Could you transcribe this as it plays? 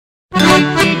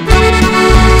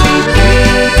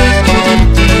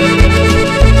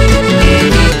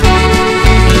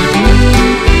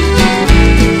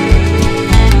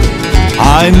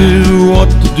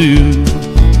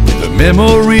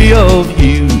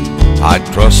I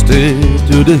trusted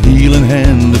to the healing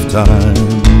hand of time,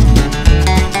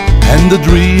 and the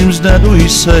dreams that we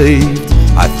saved,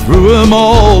 I threw them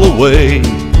all away,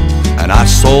 and I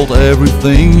sold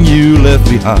everything you left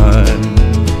behind.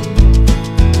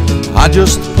 I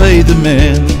just paid the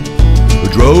man who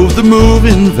drove the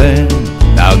moving van.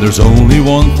 Now there's only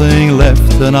one thing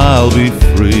left and I'll be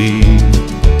free.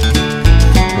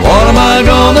 What am I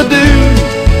gonna do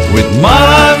with my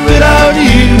life without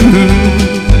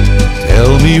you?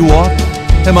 Tell me, what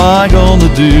am I gonna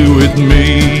do with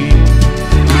me?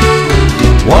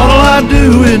 What'll I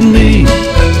do with me?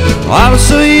 I was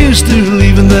so used to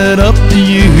leaving that up to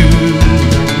you.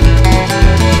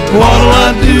 What'll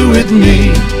I do with me?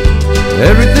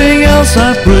 Everything else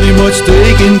I've pretty much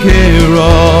taken care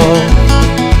of.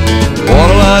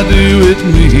 What'll I do with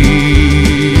me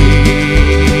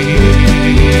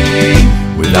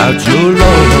without your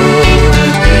love?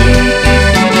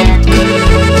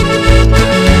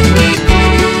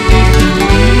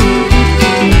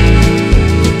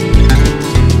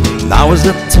 Now is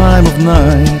the time of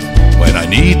night when I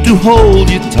need to hold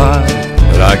you tight,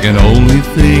 but I can only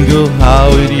think of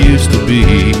how it used to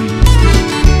be.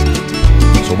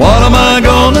 So what am I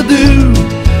gonna do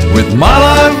with my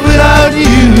life without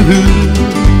you?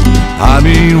 I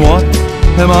mean, what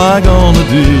am I gonna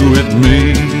do with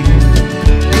me?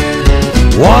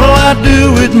 What'll I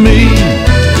do with me?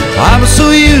 I was so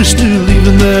used to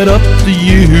leaving that up to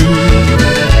you.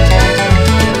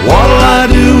 What'll I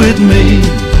do with me?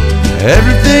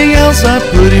 Everything else I've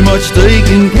pretty much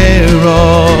taken care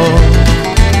of.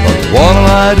 But what'll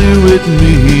I do with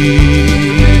me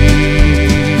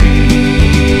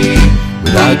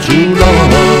without your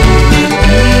love?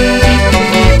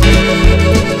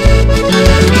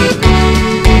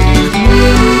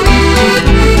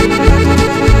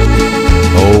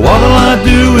 Oh, what'll I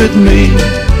do with me?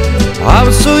 I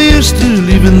was so used to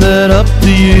leaving that up to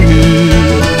you.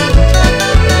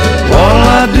 What'll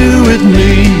I do with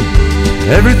me?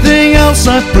 Everything else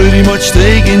I've pretty much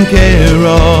taken care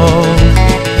of.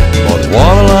 But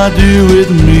what'll I do with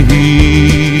me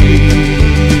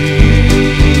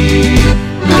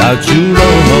without your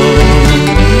love?